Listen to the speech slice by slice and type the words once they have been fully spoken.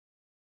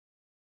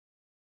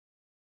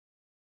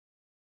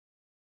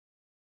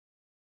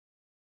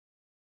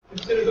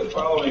Consider the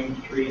following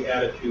three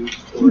attitudes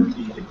toward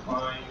the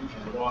decline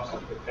and loss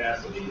of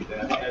capacity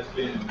that has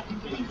been and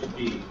continues to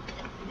be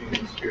the human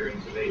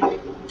experience of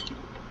aging.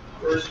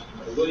 First,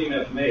 William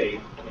F.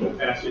 May, in a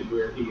passage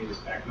where he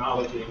is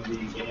acknowledging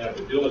the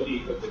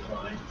inevitability of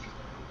decline,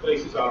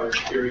 places our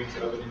experience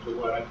of it into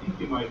what I think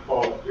you might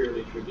call a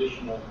fairly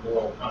traditional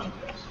moral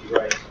context. He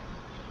writes,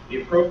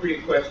 "The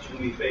appropriate question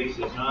we face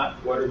is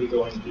not what are we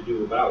going to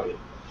do about it,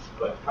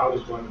 but how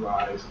does one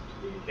rise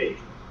to the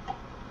occasion?"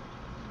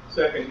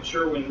 Second,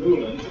 Sherwin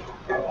Nuland,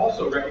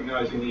 also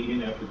recognizing the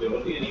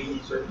inevitability and even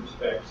in certain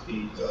respects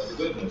the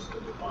goodness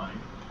of decline,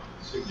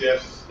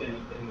 suggests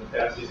in the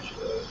passage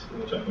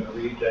which I'm going to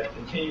read that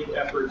continued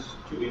efforts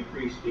to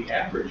increase the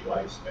average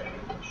lifespan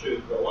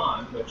should go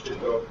on, but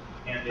should go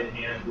hand in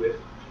hand with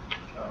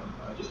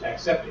just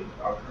accepting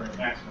our current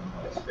maximum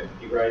lifespan.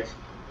 He writes,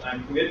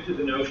 "I'm committed to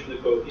the notion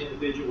that both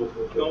individual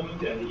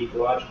fulfillment and the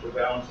ecological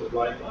balance of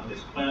life on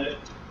this planet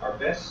are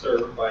best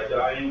served by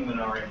dying when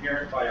our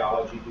inherent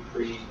biology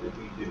decrees that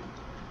we do.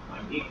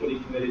 I'm equally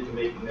committed to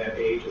making that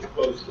age as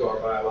close to our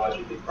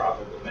biologically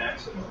probable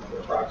maximum of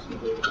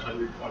approximately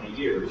 120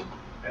 years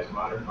as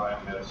modern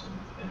biomedicine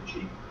can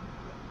achieve."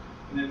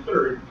 And then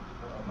third,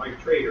 Mike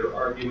Trader,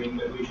 arguing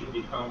that we should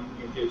become,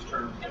 in his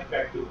terms,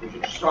 we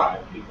should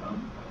strive to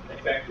become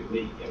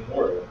effectively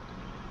immortal,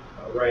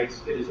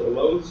 writes, "It is a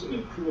loathsome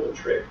and cruel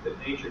trick that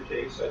nature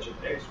takes such an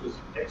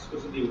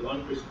exquisitely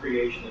wondrous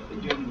creation as the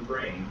human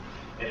brain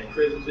and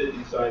imprisons it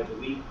inside the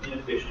weak,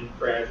 inefficient,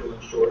 fragile,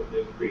 and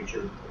short-lived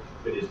creature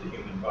that is the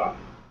human body.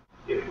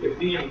 If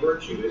being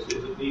virtuous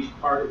is at least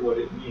part of what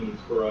it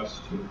means for us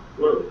to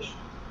flourish,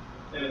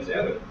 then it's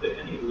evident that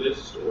any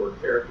list or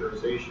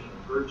characterization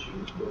of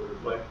virtues will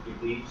reflect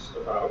beliefs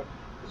about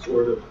the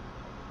sort of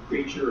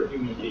creature a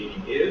human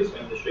being is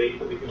and the shape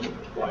of a human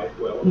life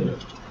well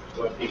lived,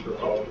 what people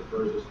call the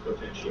furthest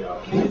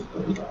potentialities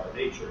of our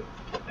nature.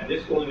 And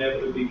this will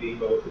inevitably be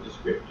both a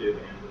descriptive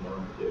and a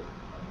normative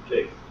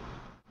undertaking."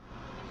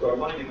 So I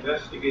want to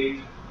investigate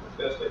as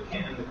best I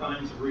can the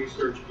kinds of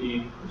research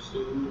being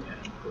pursued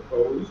and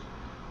proposed,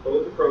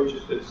 both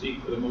approaches that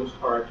seek for the most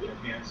part to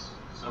enhance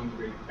some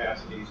degree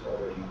capacities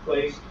already in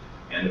place,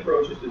 and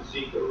approaches that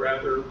seek a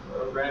rather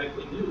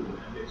radically new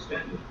and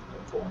extended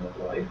form of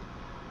life.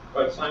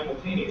 But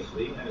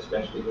simultaneously, and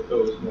especially with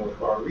those more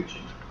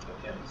far-reaching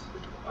attempts,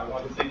 I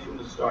want to think from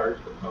the start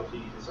of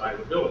the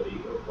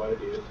desirability of what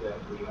it is that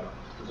we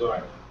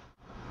desire.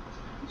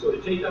 So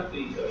to take up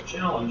the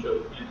challenge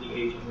of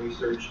anti-aging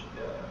research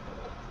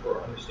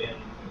for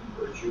understanding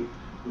human virtue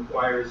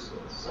requires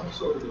some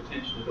sort of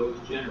attention to those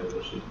general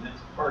issues, and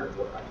that's part of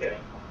what I have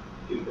in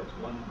mind to do. That's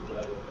one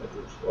level at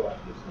which thought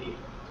is needed.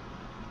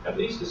 At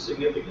least as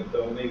significant,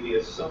 though, maybe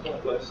a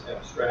somewhat less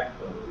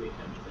abstract level, we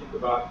tend to think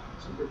about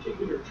some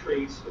particular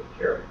traits of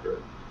character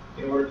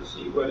in order to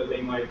see whether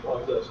they might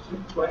cause us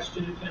to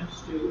question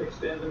attempts to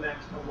extend the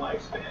maximum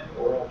lifespan,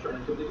 or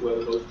alternatively,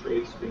 whether those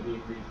traits can be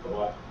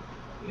rethought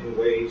in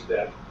ways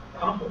that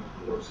complement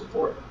or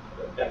support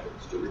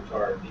efforts to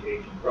retard the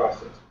aging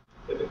process.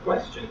 But the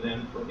question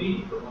then for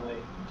me, for my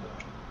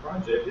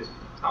project, is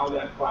how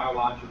that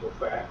biological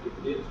fact, if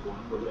it is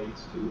one,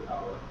 relates to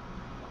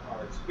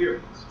our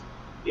experience.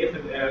 If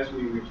and as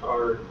we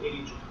retard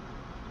aging,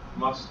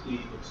 must the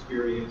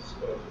experience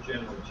of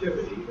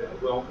generativity, that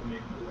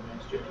welcoming of the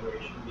next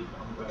generation,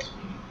 become less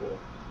meaningful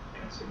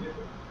and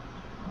significant?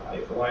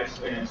 If the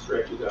lifespan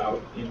stretches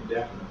out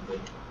indefinitely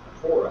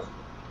for us,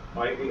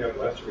 might we have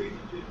less reason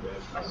to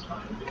invest our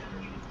time and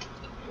energy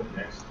in the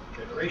next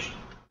generation?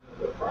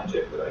 The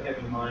project that I have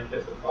in mind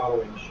has the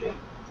following shape.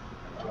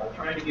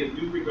 Trying to give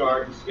due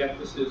regard to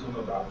skepticism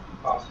about the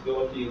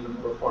possibility of the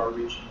more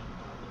far-reaching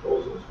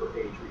proposals for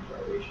age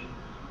retardation.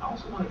 I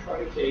also want to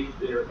try to take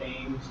their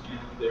aims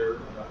and their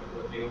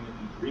what may only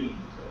be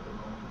dreams at the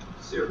moment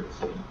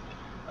seriously.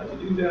 To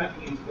do that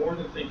means more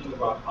than thinking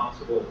about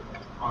possible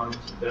harms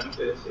and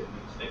benefits. It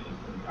means thinking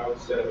from the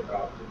outset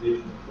about the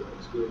vision of what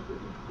is good for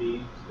human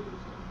beings that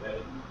is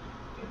embedded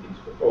in these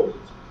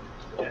proposals.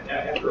 And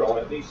after all,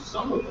 at least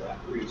some of that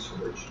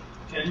research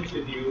tends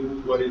to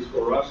view what is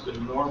for us the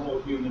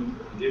normal human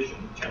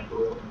condition,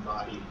 temporal,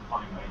 embodied,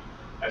 finite,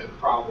 as a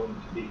problem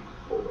to be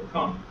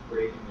overcome,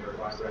 raising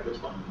thereby rather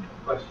fundamental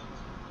questions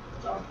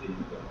about the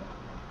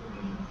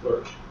meaning of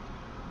flourish.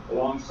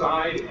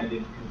 Alongside and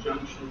in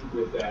conjunction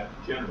with that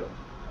general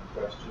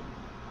question,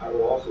 I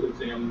will also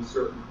examine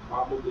certain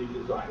probably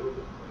desirable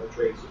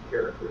traits of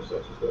character,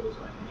 such as those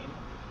I named,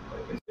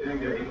 considering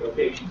their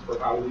implications for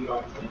how we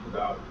ought to think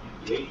about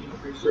anti-aging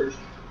research,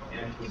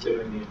 and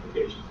considering the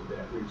implications of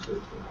that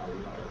research for how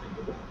we ought to think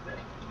about that.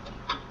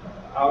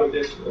 Out of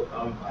this will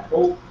come, I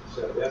hope, a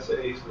set of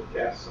essays that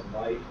cast some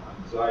light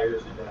on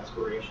desires and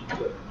aspirations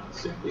that are not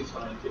simply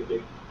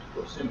scientific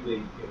or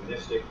simply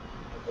humanistic,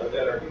 but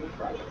that are human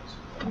projects,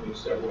 and we have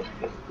several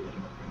angles that we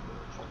can